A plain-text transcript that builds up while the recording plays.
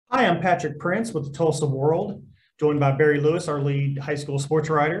Hi, I'm Patrick Prince with the Tulsa World, joined by Barry Lewis, our lead high school sports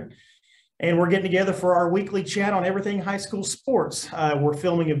writer. And we're getting together for our weekly chat on everything high school sports. We're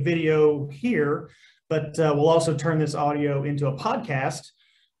filming a video here, but we'll also turn this audio into a podcast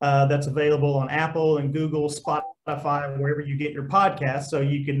that's available on Apple and Google, Spotify, wherever you get your podcasts. So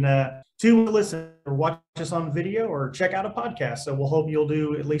you can tune, listen, or watch us on video or check out a podcast. So we'll hope you'll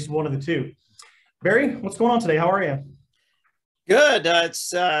do at least one of the two. Barry, what's going on today? How are you? Good.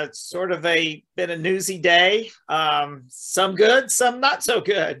 It's sort of been a newsy day. Some good, some not so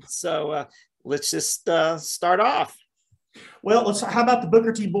good. So let's just start off. Well, how about the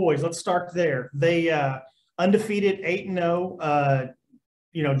Booker T boys? Let's start there. They undefeated 8-0.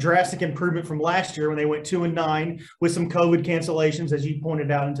 Drastic improvement from last year when they went 2-9 with some COVID cancellations, as you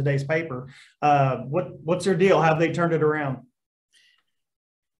pointed out in today's paper. What's their deal? How have they turned it around?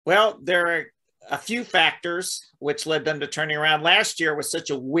 Well, there are a few factors which led them to turning around. Last year was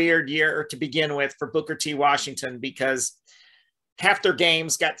such a weird year to begin with for Booker T Washington because half their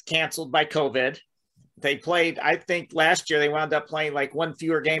games got canceled by COVID. They played, I think last year they wound up playing like one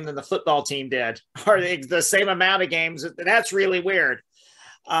fewer game than the football team did, or the same amount of games. That's really weird.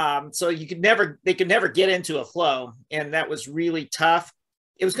 So they could never get into a flow, and that was really tough.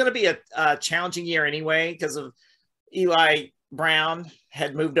 It was going to be a challenging year anyway because of Eli Brown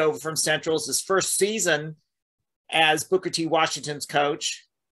had moved over from Central's his first season as Booker T Washington's coach,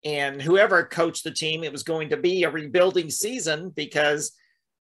 and whoever coached the team, it was going to be a rebuilding season because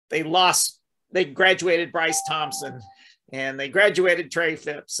they graduated Bryce Thompson and they graduated Trey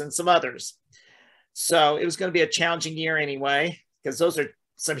Phipps and some others. So it was going to be a challenging year anyway, because those are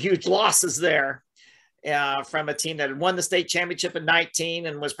some huge losses there from a team that had won the state championship in 19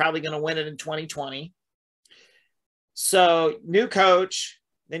 and was probably going to win it in 2020. So new coach,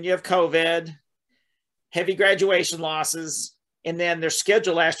 then you have COVID, heavy graduation losses, and then their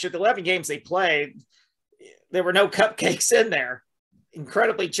schedule last year, the 11 games they played, there were no cupcakes in there.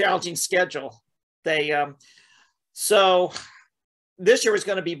 Incredibly challenging schedule. So this year was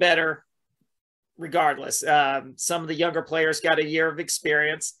going to be better regardless. Some of the younger players got a year of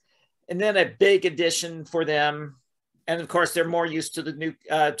experience, and then a big addition for them. And of course, they're more used to the new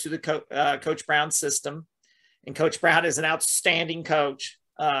Coach Brown system. And Coach Brown is an outstanding coach,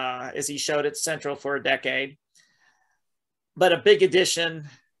 as he showed at Central for a decade. But a big addition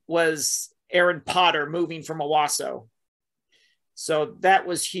was Aaron Potter moving from Owasso. So that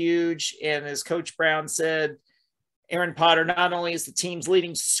was huge. And as Coach Brown said, Aaron Potter not only is the team's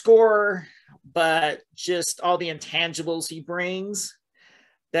leading scorer, but just all the intangibles he brings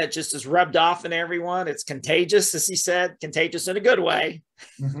that just is rubbed off in everyone. It's contagious, as he said, contagious in a good way.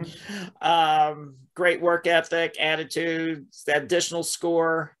 Mm-hmm. Great work ethic, attitude, additional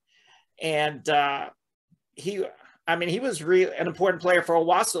score. And he was really an important player for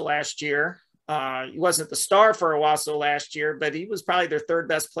Owasso last year. He wasn't the star for Owasso last year, but he was probably their third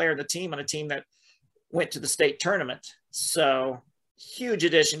best player on the team, on a team that went to the state tournament. So huge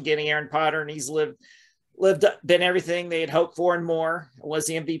addition getting Aaron Potter, and he's been everything they had hoped for and more. Was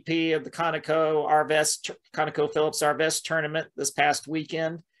the MVP of the ConocoPhillips Arvest tournament this past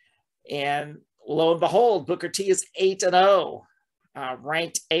weekend. And lo and behold, Booker T is 8-0,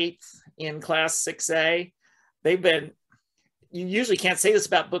 ranked 8th in Class 6A. You usually can't say this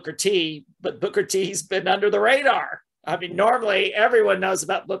about Booker T, but Booker T's been under the radar. I mean, normally everyone knows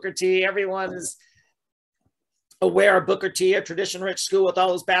about Booker T. Everyone is aware of Booker T, a tradition-rich school with all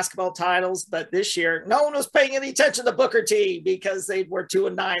those basketball titles. But this year, no one was paying any attention to Booker T because they were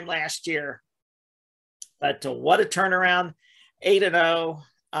 2-9 last year. But what a turnaround, 8-0.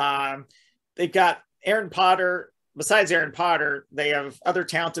 They've got Aaron Potter. Besides Aaron Potter, they have other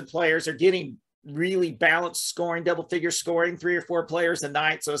talented players. They're getting really balanced scoring, double-figure scoring, 3 or 4 players a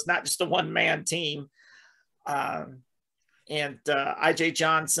night. So it's not just a one-man team. IJ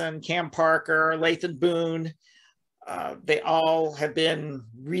Johnson, Cam Parker, Lathan Boone, they all have been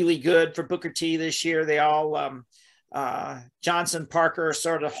really good for Booker T this year. They all, Johnson, Parker are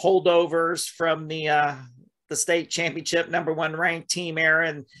sort of holdovers from the state championship #1 ranked team era.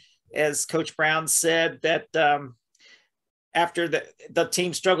 And as Coach Brown said, that after the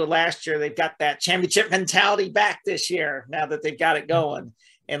team struggled last year, they've got that championship mentality back this year now that they've got it going.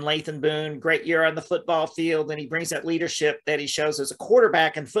 And Lathan Boone, great year on the football field, and he brings that leadership that he shows as a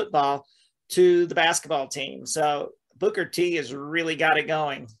quarterback in football to the basketball team. So Booker T has really got it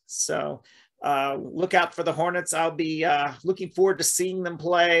going. So look out for the Hornets. I'll be looking forward to seeing them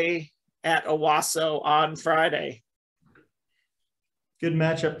play at Owasso on Friday. Good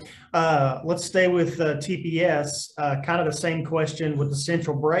matchup. Let's stay with TPS. Kind of the same question with the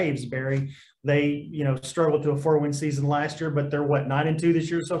Central Braves, Barry. They, struggled to a 4-win season last year, but they're 9-2 this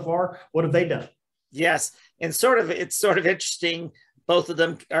year so far. What have they done? Yes, and it's sort of interesting. Both of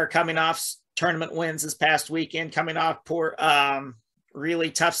them are coming off tournament wins this past weekend, coming off poor,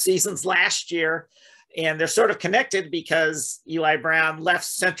 really tough seasons last year. And they're sort of connected because Eli Brown left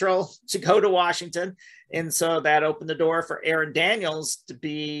Central to go to Washington. And so that opened the door for Aaron Daniels to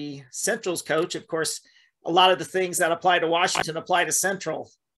be Central's coach. Of course, a lot of the things that apply to Washington apply to Central.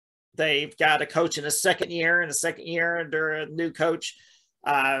 They've got a coach in his second year under a new coach.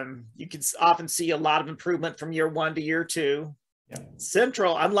 You can often see a lot of improvement from year one to year two. Yeah.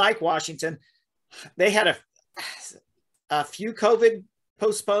 Central, unlike Washington, they had a few COVID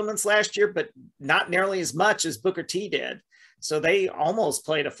postponements last year, but not nearly as much as Booker T did. So they almost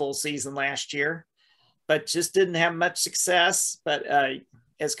played a full season last year, but just didn't have much success. But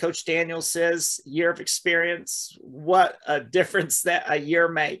as Coach Daniels says, year of experience, what a difference that a year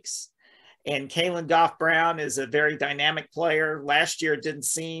makes. And Kalen Goff-Brown is a very dynamic player. Last year, it didn't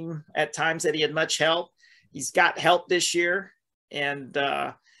seem at times that he had much help. He's got help this year, and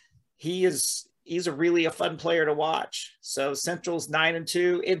he's a really a fun player to watch. So Central's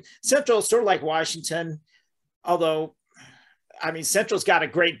 9-2, and Central sort of like Washington, although, I mean, Central's got a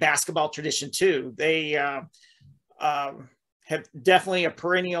great basketball tradition too. They have definitely a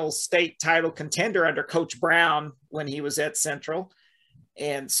perennial state title contender under Coach Brown when he was at Central.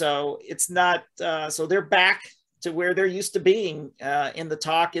 And so it's not, so they're back to where they're used to being in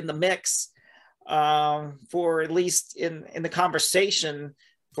the mix for at least in the conversation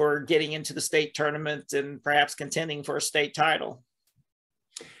for getting into the state tournament and perhaps contending for a state title.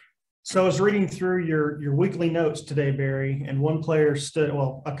 So I was reading through your weekly notes today, Barry, and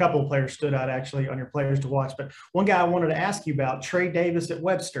a couple of players stood out actually on your players to watch, but one guy I wanted to ask you about, Trey Davis at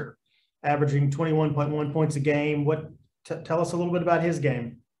Webster, averaging 21.1 points a game. Tell us a little bit about his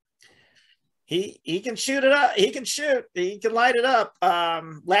game. He can shoot it up. He can shoot. He can light it up.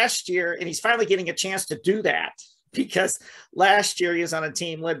 Last year, and he's finally getting a chance to do that, because last year he was on a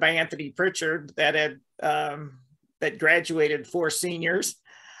team led by Anthony Pritchard that had that graduated 4 seniors,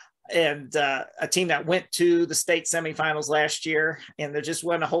 and a team that went to the state semifinals last year. And there just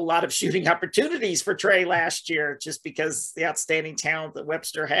wasn't a whole lot of shooting opportunities for Trey last year, just because the outstanding talent that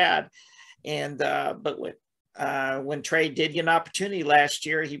Webster had. And but when Trey did get an opportunity last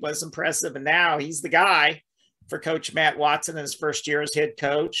year, he was impressive, and now he's the guy for Coach Matt Watson in his first year as head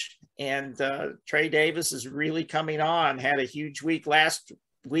coach. And Trey Davis is really coming on. Had a huge week last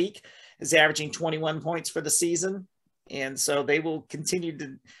week, is averaging 21 points for the season. And so they will continue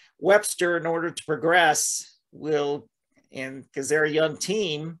to, Webster, in order to progress, because they're a young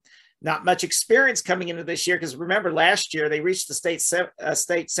team, not much experience coming into this year. Because remember, last year they reached the state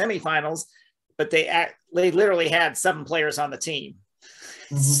semifinals, but they literally had 7 players on the team.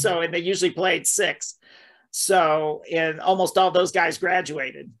 Mm-hmm. So, and they usually played 6. So, and almost all those guys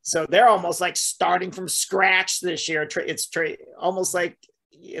graduated. So they're almost like starting from scratch this year. It's almost like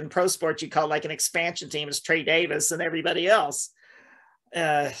in pro sports, you call like an expansion team is Trey Davis and everybody else.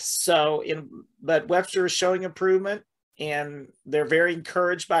 But Webster is showing improvement, and they're very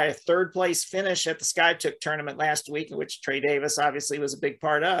encouraged by a 3rd place finish at the Skytook tournament last week, in which Trey Davis obviously was a big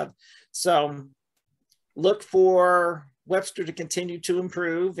part of. So look for Webster to continue to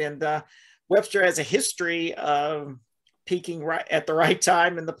improve. And Webster has a history of peaking right at the right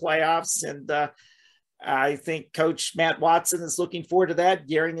time in the playoffs. And I think Coach Matt Watson is looking forward to that,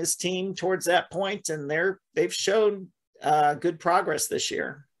 gearing his team towards that point. And they've shown good progress this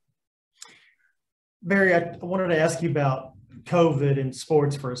year. Barry, I wanted to ask you about COVID in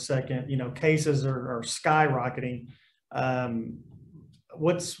sports for a second. Cases are skyrocketing.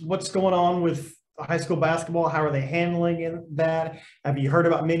 What's going on with high school basketball? How are they handling that? Have you heard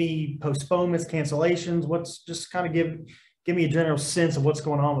about many postponements, cancellations? Just kind of give me a general sense of what's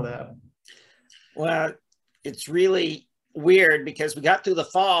going on with that. Well, it's really weird because we got through the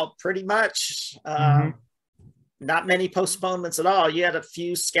fall pretty much. Not many postponements at all. You had a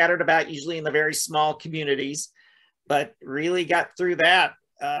few scattered about, usually in the very small communities, but really got through that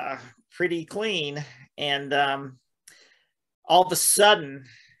pretty clean. And all of a sudden,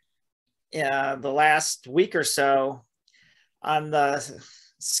 the last week or so, on the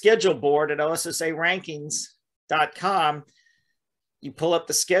schedule board at OSSArankings.com, you pull up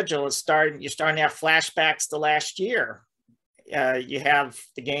the schedule, you're starting to have flashbacks to last year. You have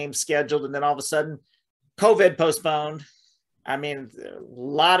the game scheduled, and then all of a sudden, COVID postponed. I mean, a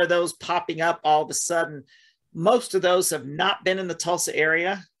lot of those popping up all of a sudden. Most of those have not been in the Tulsa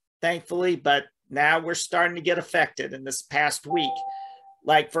area, thankfully, but now we're starting to get affected in this past week.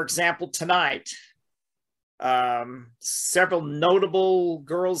 Like, for example, tonight, several notable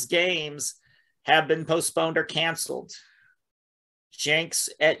girls' games have been postponed or canceled. Jenks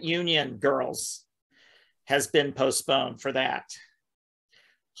at Union girls has been postponed for that.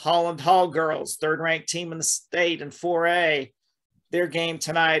 Holland Hall girls, third-ranked team in the state in 4A, their game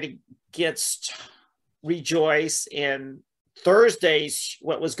tonight against Rejoice, and Thursday's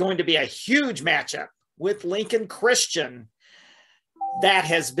what was going to be a huge matchup with Lincoln Christian, that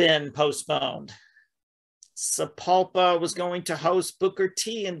has been postponed. Sapulpa was going to host Booker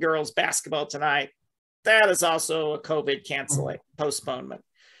T in girls basketball tonight. That is also a COVID postponement.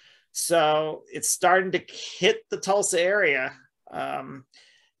 So it's starting to hit the Tulsa area. From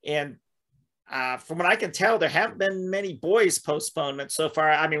what I can tell, there haven't been many boys postponements so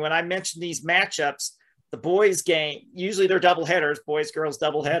far. I mean, when I mentioned these matchups, the boys game, usually they're double headers, boys, girls,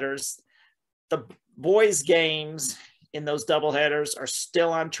 double headers. The boys games in those double headers are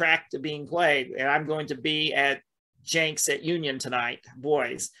still on track to being played. And I'm going to be at Jenks at Union tonight,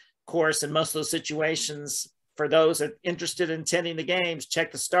 boys. Of course, in most of those situations, for those that are interested in attending the games,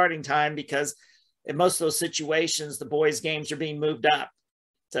 check the starting time, because in most of those situations, the boys games are being moved up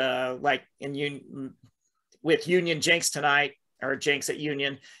to, like with Union Jenks tonight, or Jenks at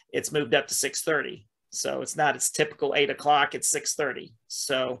Union, it's moved up to 6:30. So it's not its typical 8 o'clock, it's 6:30.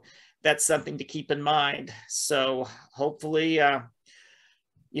 So that's something to keep in mind. So hopefully,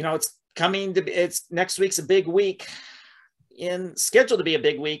 it's next week's a big week, scheduled to be a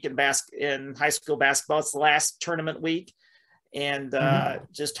big week in high school basketball. It's the last tournament week, and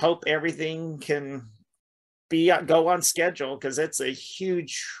just hope everything can go on schedule, because it's a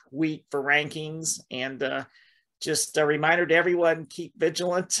huge week for rankings. And just a reminder to everyone, keep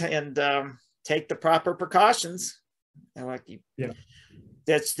vigilant and take the proper precautions.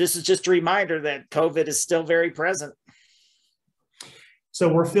 This is just a reminder that COVID is still very present.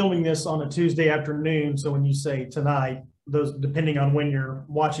 So we're filming this on a Tuesday afternoon. So when you say tonight, those, depending on when you're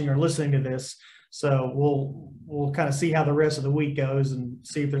watching or listening to this, so we'll kind of see how the rest of the week goes and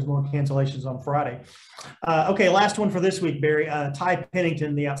see if there's more cancellations on Friday. Okay, last one for this week, Barry. Ty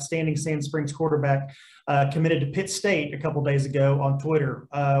Pennington, the outstanding Sand Springs quarterback, committed to Pitt State a couple days ago on Twitter.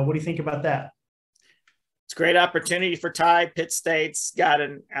 What do you think about that? It's a great opportunity for Ty. Pitt State's got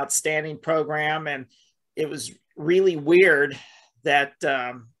an outstanding program, and it was really weird that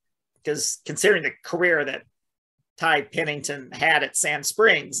because considering the career that Ty Pennington had at Sand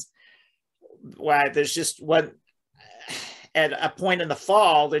Springs, why there's just one at a point in the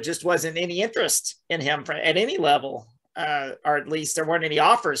fall, there just wasn't any interest in him at any level, or at least there weren't any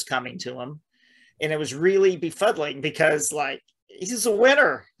offers coming to him. And it was really befuddling, because like, he's a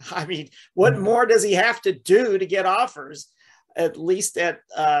winner. I mean, what more does he have to do to get offers, at least at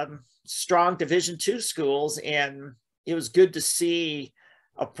strong Division II schools? And it was good to see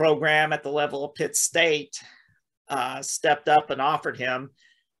a program at the level of Pitt State stepped up and offered him.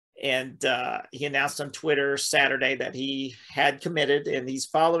 And he announced on Twitter Saturday that he had committed, and he's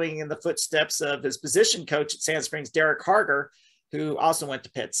following in the footsteps of his position coach at Sand Springs, Derek Harger, who also went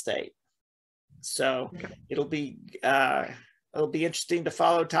to Pitt State. So it'll be interesting to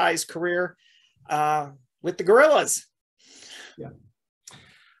follow Ty's career with the Gorillas. Yeah.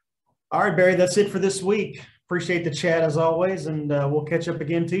 All right, Barry, that's it for this week. Appreciate the chat as always, and we'll catch up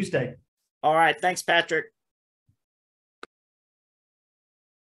again Tuesday. All right. Thanks, Patrick.